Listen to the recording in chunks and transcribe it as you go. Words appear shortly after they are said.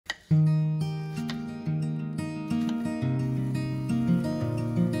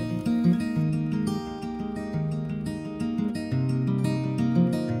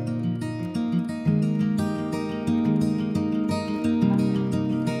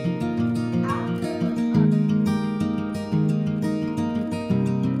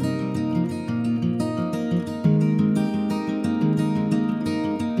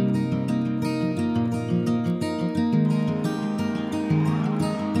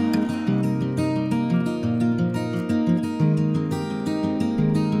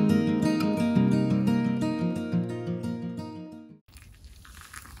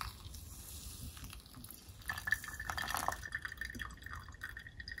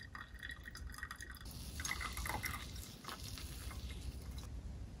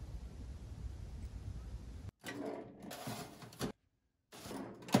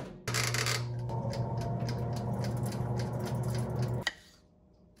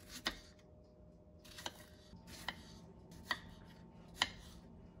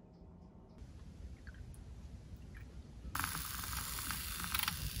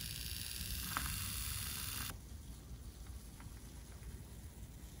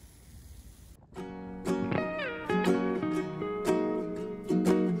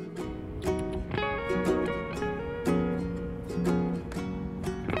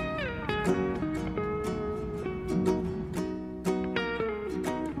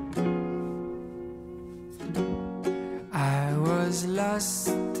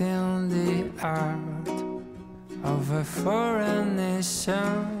heart of a foreign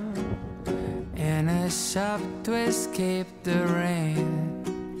nation, in a shop to escape the rain,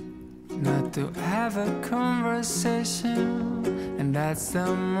 not to have a conversation. And that's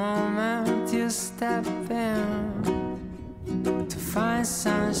the moment you step in to find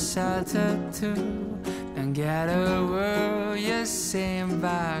some shelter too. Don't get a word you're saying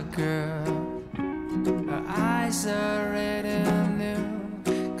by girl. Her eyes are ready new,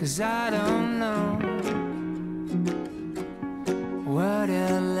 'cause I don't know what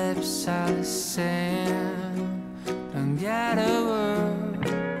your lips are saying. Don't get a word,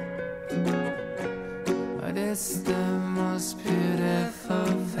 but it's the most beautiful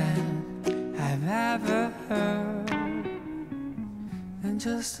thing I've ever heard. And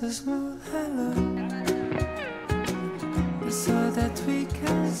just a small hello, that's all that we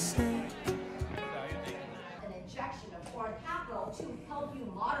can say. An injection of foreign capital to help you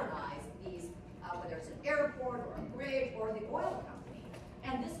modernize these, whether it's an airport or a bridge or the oil company.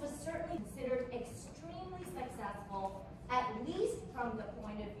 And this was certainly considered extremely successful, at least from the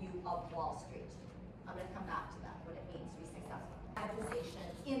point of view of Wall Street. I'm going to come back to that, what it means to be successful. Privatization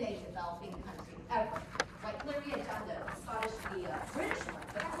in a developing country ever. Like Larry had done the Scottish, the British one,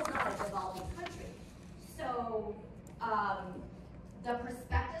 but that was not a developing country. So the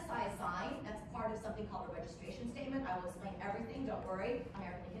prospectus I assigned, that's part of something called a registration statement. I will explain everything, don't worry,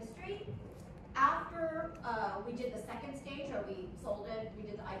 American history. After we did the second stage, or we sold it, we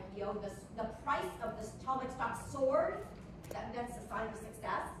did the IPO, the price of this public stock soared. That's a sign of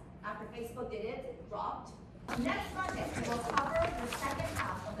success. After Facebook did it, it dropped. Next Monday, we will cover the second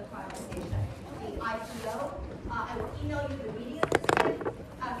half of the privatization, the IPO. I will email you the media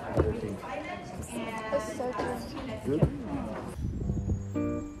the media assignment, and see you next week.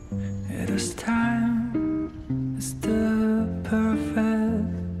 It is time, it's the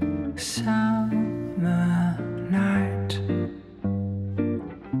perfect summer night.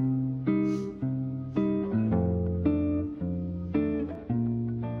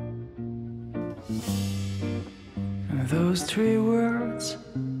 Those three words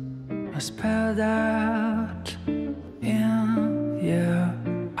are spelled out in your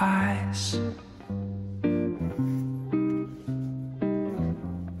eyes.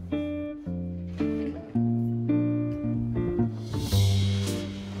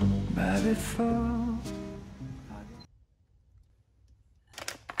 But before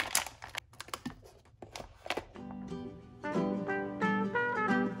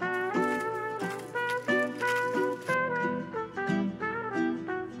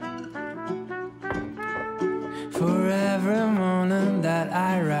for every morning that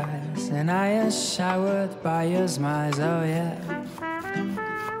I rise and I am showered by your smiles, oh yeah.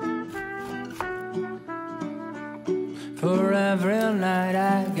 For every night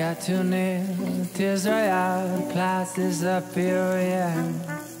I got too near, tears dry out, clouds disappear, yeah.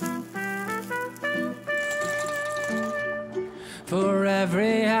 For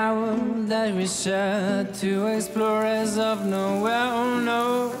every hour that we share, two explorers of nowhere, oh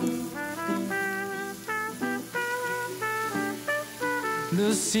no.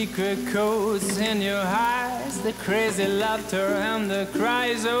 The secret codes in your eyes, the crazy laughter and the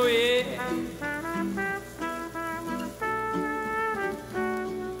cries, oh yeah.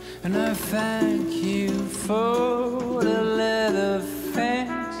 And I thank you for the little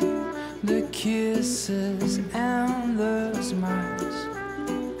things, the kisses and the smiles.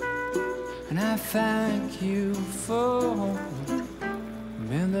 And I thank you for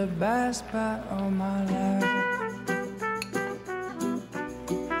being the best part of my life.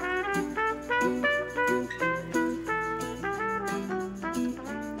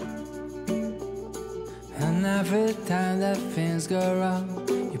 And every time that things go wrong,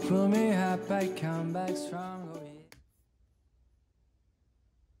 you pull me up, I come back strong, oh yeah.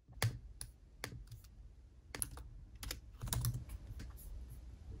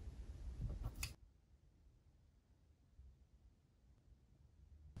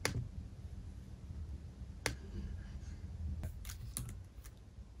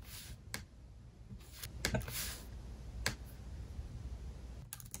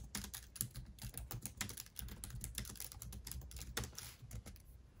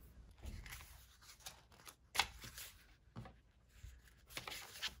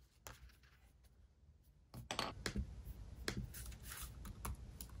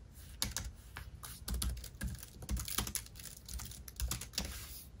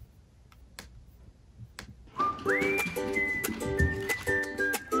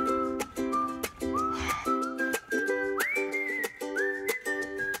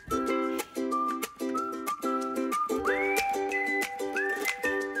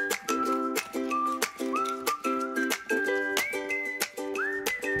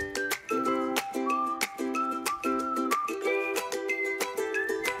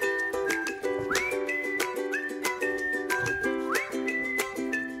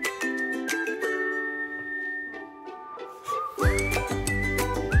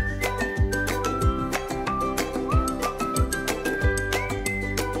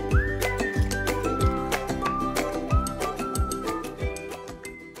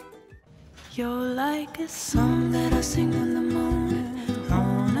 like a song that I sing in the morning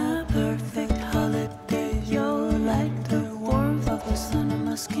on a perfect holiday. You're like the warmth of the sun on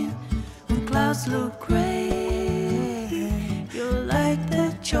my skin when clouds look gray. You're like the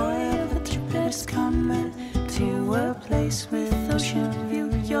joy of a trip that is coming to a place with ocean view.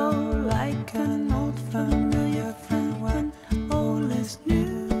 You're like an old familiar friend when all is new.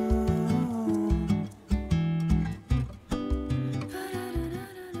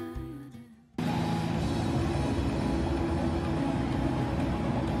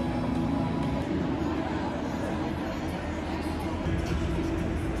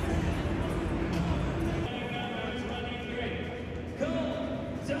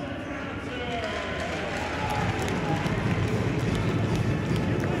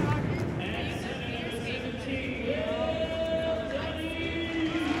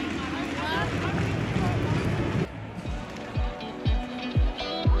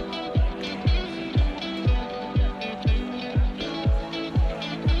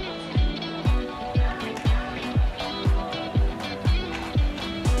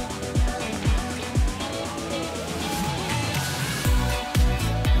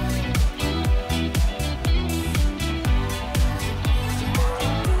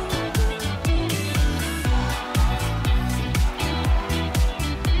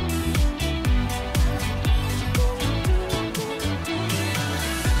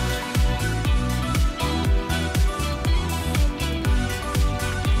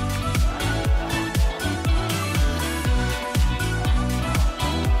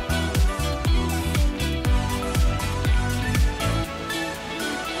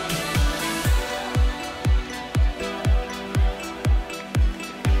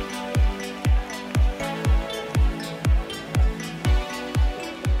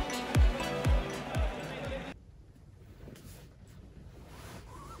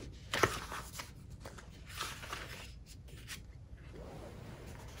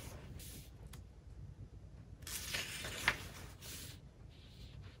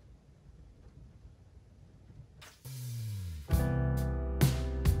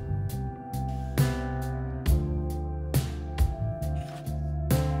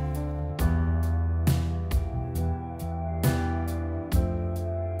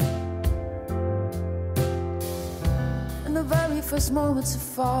 The very first moments of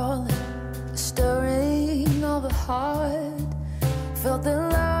falling, the stirring of the heart. Felt the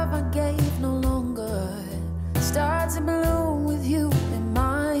love I gave no longer starts to bloom with you in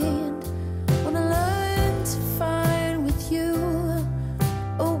mind. Wanna learn to find with you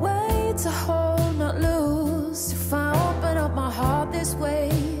a way to hold, not lose. If I open up my heart this way,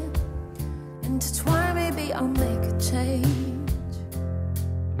 intertwine, maybe I'll make a change.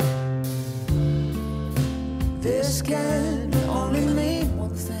 This can only lead